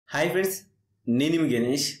Hi friends, name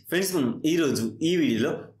Ganesh. Friends, మనం ఈరోజు ఈ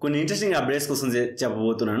వీడియోలో కొన్ని ఇంట్రెస్టింగ్ అప్డేట్స్ కోసం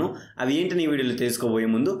చెప్పబోతున్నాను. అవి ఏంటని ఈ వీడియోలో తెలుసుకోబోయే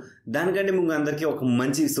ముందు దానికంటే ముందు అందరికీ ఒక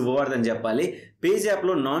మంచి శుభవార్త అని చెప్పాలి. పేజ్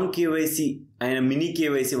యాప్లో నాన్ కేవైసీ అయిన మినీ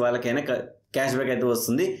కేవైసీ వాళ్ళకైనా క్యాష్ బ్యాక్ అయితే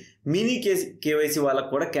వస్తుంది. మినీ కేవైసీ వాళ్ళకి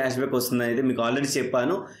కూడా క్యాష్ బ్యాక్ వస్తుందని అయితే మీకు ఆల్రెడీ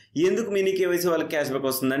చెప్పాను. ఎందుకు మినీ కేవైసీ వాళ్ళకి క్యాష్ బ్యాక్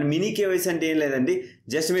వస్తుందని? మినీ కేవైసీ అంటే ఏం లేదండి,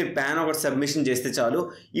 జస్ట్ మీరు ప్యాన్ ఒకటి సబ్మిషన్ చేస్తే చాలు.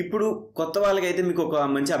 ఇప్పుడు కొత్త వాళ్ళకైతే మీకు ఒక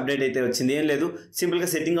మంచి అప్డేట్ అయితే వచ్చింది. ఏం లేదు, సింపుల్గా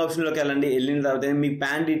సెట్టింగ్ ఆప్షన్లోకి వెళ్ళండి. వెళ్ళిన తర్వాత మీ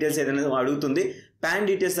ప్యాన్ డీటెయిల్స్ ఏదైనా అడుగుతుంది. ప్యాన్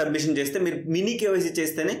డీటెయిల్స్ సబ్మిషన్ చేస్తే మీరు మినీ కేవైసీ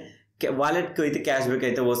చేస్తేనే వాలెట్కి అయితే క్యాష్ బ్యాక్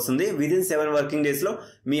అయితే వస్తుంది. విదిన్ 7 వర్కింగ్ డేస్లో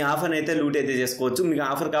మీ ఆఫర్ అయితే లూట్ అయితే చేసుకోవచ్చు. మీకు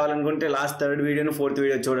ఆఫర్ కావాలనుకుంటే లాస్ట్ 3rd వీడియోను 4th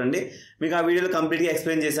వీడియో చూడండి. మీకు ఆ వీడియోలో కంప్లీట్గా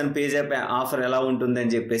ఎక్స్ప్లెయిన్ చేశాను పేజ్ యాప్ ఆఫర్ ఎలా ఉంటుంది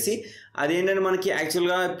అని చెప్పేసి. అదేంటంటే మనకి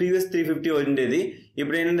యాక్చువల్గా ప్రీవియస్ 350 ఉండేది,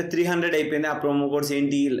 ఇప్పుడు ఏంటంటే 300 అయిపోయింది. ఆ ప్రోమో కోడ్స్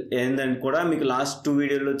ఏంటని కూడా మీకు లాస్ట్ 2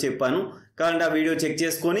 వీడియోలో చెప్పాను. కాబట్టి ఆ వీడియో చెక్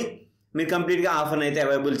చేసుకొని మీరు కంప్లీట్గా ఆఫర్ని అయితే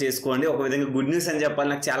అవైలబుల్ చేసుకోండి. ఒక విధంగా గుడ్ న్యూస్ అని చెప్పాలి.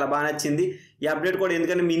 నాకు చాలా బాగా నచ్చింది ఈ అప్డేట్ కూడా.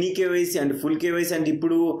 ఎందుకంటే mini KYC and full KYC అంటే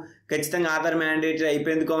ఇప్పుడు ఖచ్చితంగా ఆధార్ మ్యాండేటరీ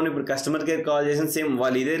అయిపోయింది. కావున ఇప్పుడు కస్టమర్ కేర్ కాల్ చేసిన సేమ్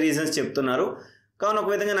వాళ్ళు ఇదే రీజన్స్ చెప్తున్నారు. కావున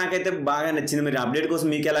ఒక విధంగా నాకైతే బాగా నచ్చింది. మీరు అప్డేట్ కోసం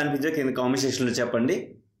మీకు ఎలా అనిపించో కింద కామెంట్ సెక్షన్లో చెప్పండి.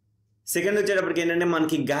 సెకండ్ వచ్చేటప్పటికి ఏంటంటే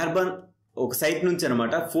మనకి గ్రాబన్ ఒక సైట్ నుంచి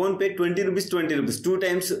అనమాట ఫోన్పే 20 రూపీస్ 2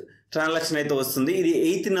 టైమ్స్ ట్రాన్సాక్షన్ అయితే వస్తుంది. ఇది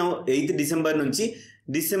 8th డిసెంబర్ నుంచి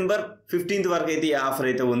డిసెంబర్ 15th వరకు అయితే ఈ ఆఫర్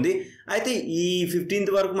అయితే ఉంది. అయితే ఈ 15th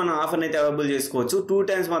వరకు మనం ఆఫర్ని అయితే అవైలబుల్ చేసుకోవచ్చు. 2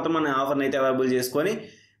 టైమ్స్ మాత్రం మనం ఆఫర్ని అయితే అవైలబుల్ చేసుకొని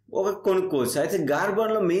కొనుక్కోవచ్చు. అయితే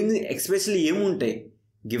గ్రాబన్లో మెయిన్ ఎక్స్పెషల్లీ ఏముంటాయి?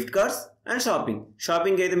 గిఫ్ట్ కార్డ్స్ అండ్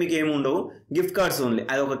షాపింగ్ అయితే మీకు ఏమి ఉండవు, గిఫ్ట్ కార్డ్స్ ఓన్లీ.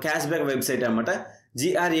 అది ఒక క్యాష్ బ్యాక్ వెబ్సైట్ అనమాట.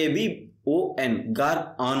 GRABON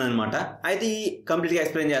గార్బన్ అనమాట. అయితే ఈ కంప్లీట్గా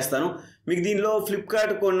ఎక్స్ప్లెయిన్ చేస్తాను మీకు. దీనిలో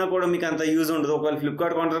ఫ్లిప్కార్ట్ కొన్నా కూడా మీకు అంత యూజ్ ఉండదు. ఒకవేళ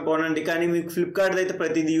ఫ్లిప్కార్ట్ కొనండి, కానీ మీకు ఫ్లిప్కార్ట్ అయితే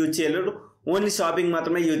ప్రతిదీ యూజ్ చేయలేరు, ఓన్లీ షాపింగ్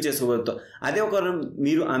మాత్రమే యూజ్ చేసుకోవచ్చు. అదే ఒక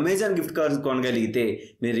మీరు అమెజాన్ గిఫ్ట్ కార్డ్స్ కొనగలిగితే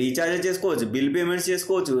మీరు రీఛార్జ్ చేసుకోవచ్చు, బిల్ పేమెంట్స్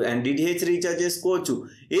చేసుకోవచ్చు, అండ్ DTH రీఛార్జ్ చేసుకోవచ్చు,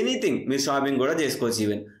 ఎనీథింగ్. మీరు షాపింగ్ కూడా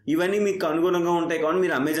చేసుకోవచ్చు. ఇవన్నీ మీకు అనుగుణంగా ఉంటాయి కాబట్టి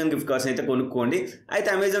మీరు అమెజాన్ గిఫ్ట్ కార్డ్స్ అయితే కొనుక్కోండి. అయితే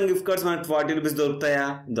అమెజాన్ గిఫ్ట్ కార్డ్స్ మనకు 40 రూపీస్ దొరుకుతాయా?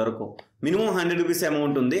 దొరకవు. మినిమం 100 రూపీస్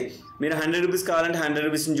అమౌంట్ ఉంది. మీరు 100 రూపీస్ కావాలంటే 100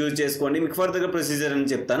 రూపీస్ని చూస్ చేసుకోండి. మీకు ఫర్దర్గా ప్రొసీజర్ అని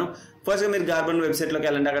చెప్తాను. ఫస్ట్గా మీరు గ్రాబన్ వెబ్సైట్లోకి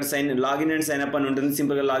వెళ్ళండి. అక్కడ లాగిన్ అండ్ సైన్ అప్ అని ఉంటుంది.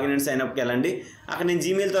 సింపుల్గా లాగిన్ అండ్ సైన్ అప్కి వెళ్ళండి. అక్కడ నేను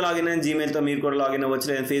జీమెయిల్తో లాగిన్ అయ్యాను. జీమెయిల్తో మీరు కూడా లాగిన్ అవ్వచ్చు,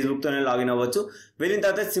 లేదా ఫేస్బుక్తోనే లాగిన్ అవ్వచ్చు. వెళ్ళిన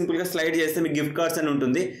తర్వాత సింపుల్గా స్లైడ్ చేస్తే మీకు గిఫ్ట్ కార్డ్స్ అని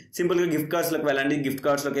ఉంటుంది. సింపుల్గా గిఫ్ట్ కార్డ్స్లోకి వెళ్ళండి. గిఫ్ట్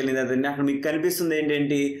కార్డ్స్లోకి వెళ్ళిన తర్వాత అక్కడ మీకు కనిపిస్తుంది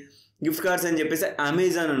ఏంటంటే గిఫ్ట్ కార్డ్స్ అని చెప్పేసి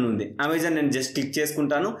అమెజాన్ అని ఉంది. అమెజాన్ నేను జస్ట్ క్లిక్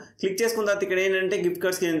చేసుకుంటాను. క్లిక్ చేసుకున్న తర్వాత ఇక్కడ ఏంటంటే గిఫ్ట్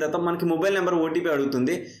కార్డ్స్కి వెళ్ళిన తర్వాత మనకి మొబైల్ నెంబర్ OTP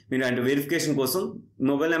అడుగుతుంది. మీరు అంటే వెరిఫికేషన్ కోసం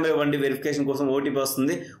మొబైల్ నెంబర్ ఇవ్వండి, వెరిఫికేషన్ కోసం OTP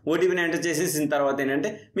వస్తుంది. OTPని ఎంటర్ చేసేసిన తర్వాత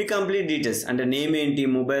ఏంటంటే మీ కంప్లీట్ డీటెయిల్స్ అంటే నేమ్ ఏంటి,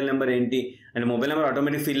 మొబైల్ నెంబర్ ఏంటి, అంటే మొబైల్ నెంబర్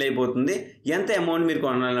ఆటోమేటిక్ ఫిల్ అయిపోతుంది. ఎంత అమౌంట్ మీరు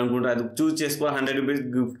కొనాలనుకుంటారు అది చూస్ చేసుకోవాలి. 100 రూపీస్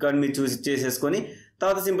గిఫ్ట్ కార్డ్ మీరు చూస్ చేసేసుకొని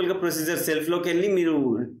తర్వాత సింపుల్గా ప్రొసీజర్ సెల్ఫ్లోకి వెళ్ళి మీరు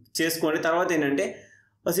చేసుకోండి. తర్వాత ఏంటంటే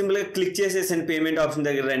సింపుల్గా క్లిక్ చేసేసండి పేమెంట్ ఆప్షన్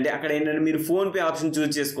దగ్గర రండి. అక్కడ ఏంటంటే మీరు ఫోన్పే ఆప్షన్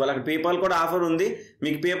చూస్ చేసుకోవాలి. అక్కడ పేపాల్ కూడా ఆఫర్ ఉంది.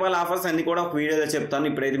 మీకు పేపాల్ ఆఫర్స్ అన్ని కూడా ఒక వీడియోలో చెప్తాను.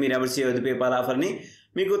 ఇప్పుడైతే మీరు ఎవరు చేయవద్దు పేపాల్ ఆఫర్ని.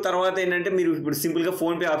 మీకు తర్వాత ఏంటంటే మీరు ఇప్పుడు సింపుల్గా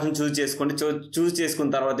ఫోన్పే ఆప్షన్ చూస్ చేసుకోండి. చూస్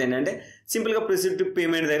చేసుకున్న తర్వాత ఏంటంటే సింపుల్గా ప్రొసీడ్ టు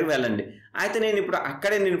పేమెంట్ దగ్గర వెళ్ళండి. అయితే నేను ఇప్పుడు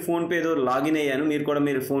అక్కడే ఫోన్పే ద్వారా లాగిన్ అయ్యాను. మీరు కూడా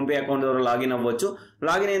మీరు ఫోన్పే అకౌంట్ ద్వారా లాగిన్ అవ్వచ్చు.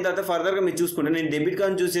 లాగిన్ అయిన తర్వాత ఫర్దర్గా మీరు చూసుకుంటే నేను డెబిట్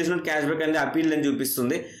కార్డ్ చూస్ చేసిన క్యాష్ బ్యాక్ అనేది అపీల్ అని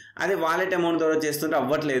చూపిస్తుంది. అదే వాలెట్ అమౌంట్ ద్వారా చేస్తుంటే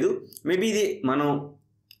అవ్వట్లేదు. మేబీ ఇది మనం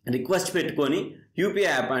రిక్వెస్ట్ పెట్టుకొని UPI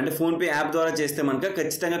యాప్ అంటే ఫోన్పే యాప్ ద్వారా చేస్తే మనకు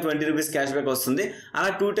ఖచ్చితంగా 20 రూపీస్ క్యాష్ బ్యాక్ వస్తుంది. అలా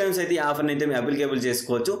 2 టైమ్స్ అయితే ఈ ఆఫర్ని అయితే మీరు అప్లికేబుల్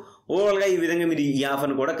చేసుకోవచ్చు. ఓవరాల్గా ఈ విధంగా మీరు ఈ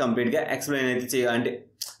ఆఫర్ని కూడా కంప్లీట్గా ఎక్స్ప్లెయిన్ అయితే అంటే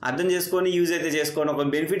అర్థం చేసుకొని యూజ్ అయితే చేసుకోండి. ఒక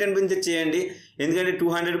బెనిఫిట్ అనిపించి చేయండి. ఎందుకంటే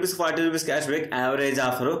 200 rupees 40 rupees cash back average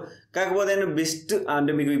offer. కాకపోతే బెస్ట్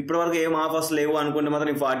అంటే మీకు ఇప్పటివరకు ఏం ఆఫర్స్ లేవు అనుకుంటే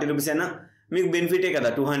మాత్రం 40 రూపీస్ అయినా మీకు బెనిఫిటే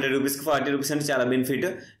కదా. 200 రూపీస్కి 40 రూపీస్ అంటే చాలా బెనిఫిట్.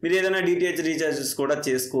 మీరు ఏదైనా DTH రీఛార్జెస్ కూడా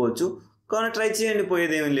చేసుకోవచ్చు. కానీ ట్రై చేయండి,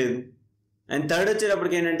 పోయేదేమీ లేదు. అండ్ థర్డ్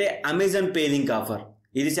వచ్చేటప్పటికి ఏంటంటే అమెజాన్ పేలింక్ ఆఫర్.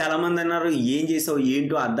 ఇది చాలామంది అన్నారు ఏం చేసావు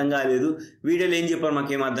ఏంటో అర్థం కాలేదు, వీడియోలో ఏం చెప్పారు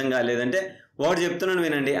మాకేం అర్థం కాలేదంటే వాడు చెప్తున్నాను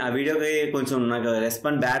వినండి. ఆ వీడియోకి కొంచెం నాకు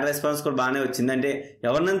బ్యాడ్ రెస్పాన్స్ కూడా బాగానే వచ్చింది. అంటే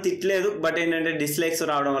ఎవరినైనా తిట్టలేదు, బట్ ఏంటంటే డిస్లైక్స్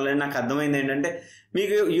రావడం వల్ల నాకు అర్థమైంది ఏంటంటే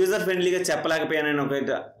మీకు యూజర్ ఫ్రెండ్లీగా చెప్పలేకపోయానని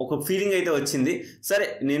ఒక ఫీలింగ్ అయితే వచ్చింది. సరే,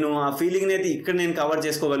 నేను ఆ ఫీలింగ్ని అయితే ఇక్కడ నేను కవర్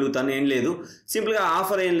చేసుకోగలుగుతాను, ఏం లేదు. సింపుల్గా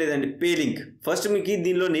ఆఫర్ ఏం లేదండి, పే లింక్. ఫస్ట్ మీకు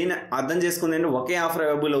దీనిలో నేను అర్థం చేసుకుంది అంటే ఒకే ఆఫర్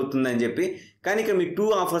అవైలబుల్ అవుతుందని చెప్పి, కానీ ఇక్కడ మీకు 2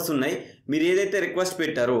 ఆఫర్స్ ఉన్నాయి. మీరు ఏదైతే రిక్వెస్ట్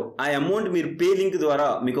పెట్టారో ఆ అమౌంట్ మీరు పే లింక్ ద్వారా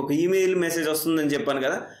మీకు ఒక ఈమెయిల్ మెసేజ్ వస్తుందని చెప్పాను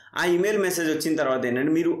కదా. ఆ ఈమెయిల్ మెసేజ్ వచ్చిన తర్వాత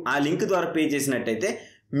ఏంటంటే మీరు ఆ లింక్ ద్వారా పే చేసినట్టయితే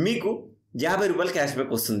మీకు ₹50 క్యాష్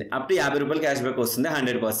బ్యాక్ వస్తుంది. అప్ టు ₹50 క్యాష్ బ్యాక్ వస్తుంది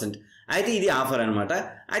 100%. అయితే ఇది ఆఫర్ అనమాట.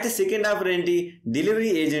 అయితే సెకండ్ ఆఫర్ ఏంటి, డెలివరీ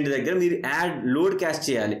ఏజెంట్ దగ్గర మీరు లోడ్ క్యాష్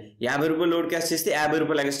చేయాలి. ₹50 లోడ్ క్యాష్ చేస్తే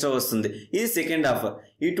 ₹50 ఎక్స్ట్రా వస్తుంది. ఇది సెకండ్ ఆఫర్.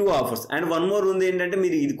 ఈ 2 ఆఫర్స్. అండ్ వన్ మోర్ ఉంది ఏంటంటే,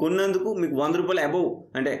 మీరు ఇది కొన్నందుకు మీకు ₹100 అబౌవ్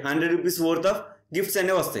అంటే ₹100 వర్త్ ఆఫ్ గిఫ్ట్స్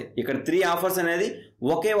అనేవి వస్తాయి. ఇక్కడ 3 ఆఫర్స్ అనేది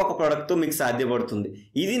ఒకే ఒక ప్రోడక్ట్తో మీకు సాధ్యపడుతుంది.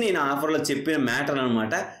 ఇది నేను ఆఫర్లో చెప్పిన మ్యాటర్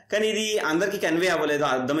అనమాట. కానీ ఇది అందరికీ కన్వే అవ్వలేదు.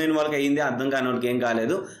 అర్థమైన వాళ్ళకి అయ్యింది, అర్థం కాని వాళ్ళకి ఏం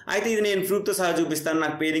కాలేదు. అయితే ఇది నేను ప్రూఫ్తో సహా చూపిస్తాను.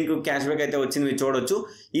 నాకు పేలింక్ క్యాష్ బ్యాక్ అయితే వచ్చింది, మీరు చూడొచ్చు.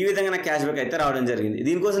 ఈ విధంగా నాకు క్యాష్ బ్యాక్ అయితే రావడం జరిగింది.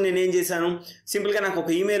 దీనికోసం నేను ఏం చేశాను, సింపుల్గా నాకు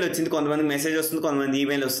ఒక ఈమెయిల్ వచ్చింది. కొంతమంది మెసేజ్ వస్తుంది, కొంతమంది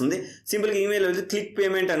ఈమెయిల్ వస్తుంది. సింపుల్గా ఈమెయిల్ వచ్చి క్లిక్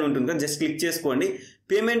పేమెంట్ అని ఉంటుంది కదా, జస్ట్ క్లిక్ చేసుకోండి.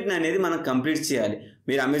 పేమెంట్ అనేది మనం కంప్లీట్ చేయాలి.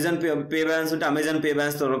 మీరు అమెజాన్ పే బ్యాలెన్స్ ఉంటే అమెజాన్ పే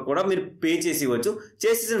బ్యాలెన్స్ తో కూడా మీరు పే చేసి ఇవ్వచ్చు.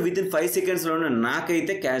 చేసేసిన విత్ ఇన్ 5 సెకండ్స్లోనే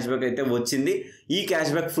నాకైతే క్యాష్ బ్యాక్ అయితే వచ్చింది. ఈ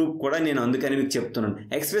క్యాష్ బ్యాక్ ప్రూఫ్ కూడా నేను అందుకని మీకు చెప్తున్నాను.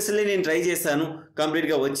 ఎక్స్పెషల్లీ నేను ట్రై చేశాను,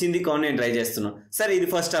 కంప్లీట్గా వచ్చింది కావున నేను ట్రై చేస్తున్నాను. సరే, ఇది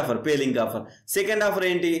first offer, pay link offer. Second offer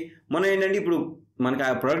ఏంటి, మనం ఏంటంటే ఇప్పుడు మనకు ఆ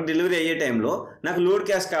ప్రోడక్ట్ డెలివరీ అయ్యే టైంలో నాకు లోడ్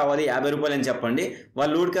క్యాష్ కావాలి ₹50 అని చెప్పండి.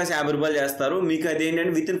 వాళ్ళు లోడ్ క్యాష్ ₹50 చేస్తారు. మీకు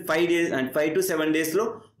అదేంటంటే with in 5 days and 5 to 7 daysలో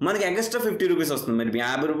మనకి ఎక్స్ట్రా ₹50 వస్తుంది. మరి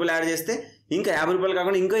 ₹50 యాడ్ చేస్తే ఇంకా ₹50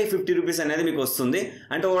 కాకుండా ఇంకా ₹50 అనేది మీకు వస్తుంది.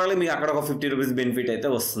 అంటే ఓవరాల్గా మీకు అక్కడ ఒక ₹50 బెనిఫిట్ అయితే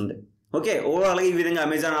వస్తుంది. ఓకే, ఓవరాల్గా ఈ విధంగా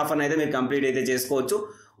అమెజాన్ ఆఫర్ని అయితే మీరు కంప్లీట్ అయితే చేసుకోవచ్చు.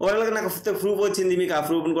 ఓవరాల్గా నాకు ప్రూఫ్ వచ్చింది, మీకు ఆ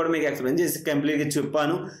ప్రూఫ్ని కూడా మీకు ఎక్స్ప్లెయిన్ చేసి కంప్లీట్గా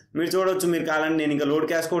చెప్పాను. మీరు చూడవచ్చు. మీరు కావాలంటే నేను ఇంకా లోడ్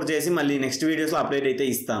క్యాష్ కూడా చేసి మళ్ళీ నెక్స్ట్ వీడియోస్లో అప్డేట్ అయితే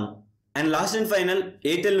ఇస్తాను. And last and final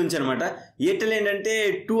Airtel నుంచి అనమాట. ఎయిర్టెల్ ఏంటంటే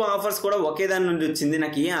 2 ఆఫర్స్ కూడా ఒకే దాని నుండి వచ్చింది.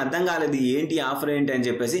 నాకు ఏం అర్థం కాలేదు, ఏంటి ఆఫర్ ఏంటి అని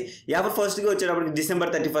చెప్పేసి. ఈ ఆఫర్ ఫస్ట్గా వచ్చేటప్పటికి December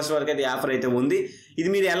 31 వరకు అయితే ఆఫర్ అయితే ఉంది. ఇది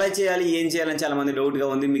మీరు ఎలా చేయాలి, ఏం చేయాలని చాలా మంది డౌట్గా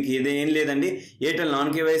ఉంది. మీకు ఇదేం లేదండి, ఎయిర్టెల్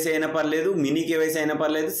నాన్ కేవైసీ అయినా పర్లేదు, మినీ కేవైసీ అయినా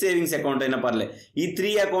పర్లేదు, సేవింగ్స్ అకౌంట్ అయినా పర్లేదు. ఈ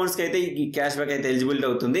 3 అకౌంట్స్కి అయితే ఈ క్యాష్ బ్యాక్ అయితే ఎలిజిబిలిటీ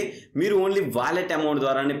అవుతుంది. మీరు ఓన్లీ వాలెట్ అమౌంట్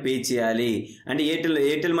ద్వారానే పే చేయాలి. అంటే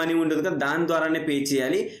ఎయిర్టెల్ మనీ ఉంటుంది కదా, దాని ద్వారానే పే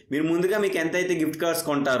చేయాలి. మీరు ముందుగా మీకు ఎంతైతే గిఫ్ట్ కార్డ్స్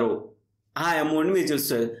కొంటారో ఆ అమౌంట్ మీరు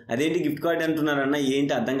చూస్తారు. అదేంటి గిఫ్ట్ కార్డ్ అంటున్నారన్న,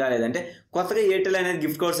 ఏంటి అర్థం కాలేదంటే, కొత్తగా ఎయిర్టెల్ అనేది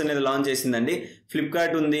గిఫ్ట్ కార్డ్స్ అనేది లాంచ్ చేసిందండి.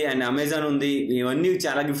 ఫ్లిప్కార్ట్ ఉంది అండ్ అమెజాన్ ఉంది, ఇవన్నీ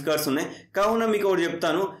చాలా గిఫ్ట్ కార్డ్స్ ఉన్నాయి. కావున మీకు ఒకటి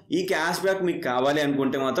చెప్తాను, ఈ క్యాష్ బ్యాక్ మీకు కావాలి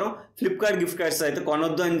అనుకుంటే మాత్రం ఫ్లిప్కార్ట్ గిఫ్ట్ కార్డ్స్ అయితే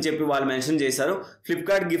కొనొద్దు అని చెప్పి వాళ్ళు మెన్షన్ చేశారు.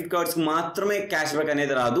 ఫ్లిప్కార్ట్ గిఫ్ట్ కార్డ్స్ మాత్రమే క్యాష్ బ్యాక్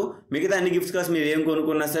అనేది రాదు. మిగతా అన్ని గిఫ్ట్ కార్డ్స్ మీరు ఏం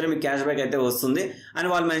కొనుక్కున్నా సరే మీకు క్యాష్ బ్యాక్ అయితే వస్తుంది అని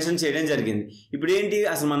వాళ్ళు మెన్షన్ చేయడం జరిగింది. ఇప్పుడు ఏంటి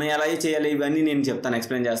అసలు మనం ఎలా చేయాలి, ఇవన్నీ నేను చెప్తాను,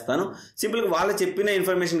 ఎక్స్ప్లెయిన్ చేస్తాను. సింపుల్గా వాళ్ళు చెప్పిన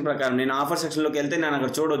ఇన్ఫర్మేషన్ ప్రకారం నేను ఆఫర్ సెక్షన్లోకి వెళ్తే నేను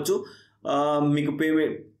అక్కడ చూడొచ్చు. మీకు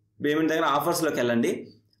పేమెంట్ దగ్గర ఆఫర్స్లోకి వెళ్ళండి.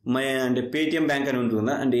 అంటే పేటిఎం బ్యాంక్ అని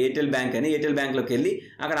ఉంటుందా, అంటే ఎయిర్టెల్ బ్యాంక్ అని, ఎయిర్టెల్ బ్యాంక్లోకి వెళ్ళి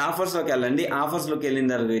అక్కడ ఆఫర్స్లోకి వెళ్ళండి. ఆఫర్స్లోకి వెళ్ళిన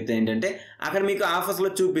తర్వాత అయితే ఏంటంటే అక్కడ మీకు ఆఫర్స్లో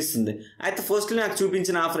చూపిస్తుంది. అయితే ఫస్ట్ నాకు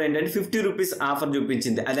చూపించిన ఆఫర్ ఏంటంటే ₹50 ఆఫర్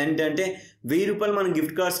చూపించింది. అదేంటంటే ₹1000 మనం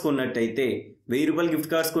గిఫ్ట్ కార్డ్స్ కొన్నట్టయితే, ₹1000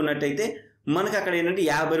 గిఫ్ట్ కార్డ్స్ కొన్నట్టయితే మనకు అక్కడ ఏంటంటే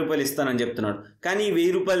 ₹50 ఇస్తానని చెప్తున్నాడు. కానీ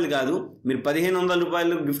 ₹1000 కాదు, మీరు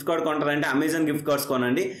 ₹1500 gift card కొంటారంటే Amazon gift cards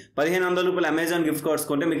కొనండి. ₹1500 అమెజాన్ గిఫ్ట్ కార్డ్స్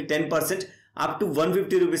కొంటే మీకు 10% అప్ టు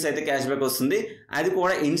 ₹150 అయితే క్యాష్ బ్యాక్ వస్తుంది. అది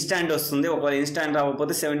కూడా ఇన్స్టాంట్ వస్తుంది. ఒకవేళ ఇన్స్టాంట్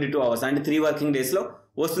రాకపోతే 72 hours అంటే 3 working daysలో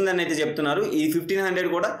వస్తుందని అయితే చెప్తున్నారు. ఈ 1500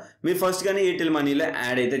 కూడా మీరు ఫస్ట్ కానీ ఎయిర్టెల్ మనీలో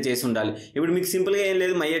యాడ్ అయితే చేసి ఉండాలి. ఇప్పుడు మీకు సింపుల్గా ఏం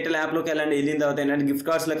లేదు, మై ఎయిర్టెల్ యాప్లోకి వెళ్ళండి. వెళ్ళిన తర్వాత ఏంటంటే గిఫ్ట్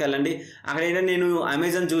కార్డ్స్లోకి వెళ్ళండి. అక్కడ ఏంటంటే నేను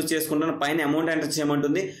అమెజాన్ చూస్ చేసుకుంటాను. పైన అమౌంట్ ఎంటర్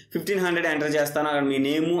చేయమంటుంది, 1500 ఎంటర్ చేస్తాను. అక్కడ మీ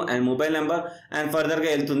name and mobile number and ఫర్దర్గా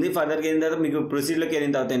వెళ్తుంది. ఫర్దర్గా వెళ్ళిన తర్వాత మీకు ప్రొసీడ్లోకి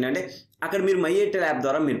వెళ్ళిన తర్వాత ఏంటంటే అక్కడ మీరు మై ఎయిర్టెల్ యాప్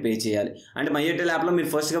ద్వారా మీరు పే చేయాలి. అంటే మై ఎయిర్టెల్ యాప్లో మీరు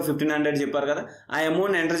ఫస్ట్గా 1500 చెప్పారు కదా, ఆ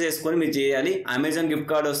అమౌంట్ ఎంటర్ చేసుకొని మీరు చేయాలి. అమెజాన్ గిఫ్ట్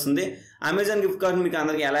కార్డ్ వస్తుంది. అమెజాన్ గిఫ్ట్ కార్డ్ మీకు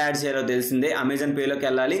అందరికి ఎలా యాడ్ చేయాలో తెలిసిందే. అమెజాన్ పేలోకి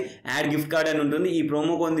వెళ్ళాలి, యాడ్ గిఫ్ట్ కార్డ్ అని ఉంటుంది. ఈ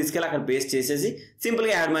ప్రోమో కోడ్ తీసుకెళ్ళి అక్కడ పేస్ట్ చేసేసి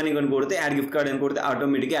సింపుల్గా యాడ్ మనీ కొని కొడితే, యాడ్ గిఫ్ట్ కార్డ్ అని కొడితే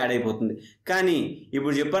ఆటోమేటిక్గా యాడ్ అయిపోతుంది. కానీ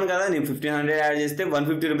ఇప్పుడు చెప్పాను కదా, నేను 1500 యాడ్ చేస్తే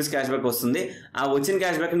 ₹150 క్యాష్ బ్యాక్ వస్తుంది. ఆ వచ్చిన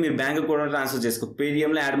క్యాష్ బ్యాక్ మీరు బ్యాంక్ కూడా ట్రాన్స్ఫర్ చేసుకోవచ్చు.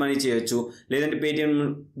 పేటిఎంలో యాడ్ మనీ చేయొచ్చు, లేదంటే పేటిఎం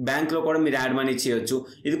బ్యాంక్లో కూడా మీరు యాడ్ మనీ చేయొచ్చు.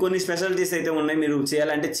 ఇది కొన్ని స్పెషాలిటీస్ అయితే ఉన్నాయి, మీరు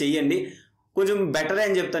చేయాలంటే చెయ్యండి. కొంచెం బెటర్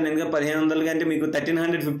అని చెప్తాను. ఎందుకంటే 1500 కంటే మీకు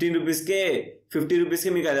 1315 ₹50కే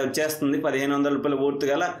మీకు అది వచ్చేస్తుంది. ₹1500 వర్త్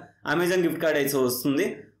గల అమెజాన్ గిఫ్ట్ కార్డ్ అయితే వస్తుంది.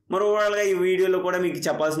 మరి ఓవరాల్గా ఈ వీడియోలో కూడా మీకు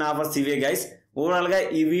చెప్పాల్సిన ఆఫర్స్ ఇవే గైస్. ఓవరాల్గా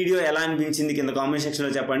ఈ వీడియో ఎలా అనిపించింది కింద కామెంట్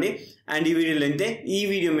సెక్షన్లో చెప్పండి. అండ్ ఈ వీడియోలో అయితే ఈ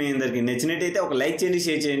వీడియో మీ అందరికీ నచ్చినట్టయితే ఒక లైక్ చేయండి,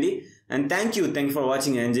 షేర్ చేయండి. And thank you for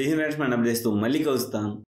watching. And జై హింద్ ఫ్రెండ్స్, మన అప్డేట్స్తో మళ్ళీ కలుస్తాం.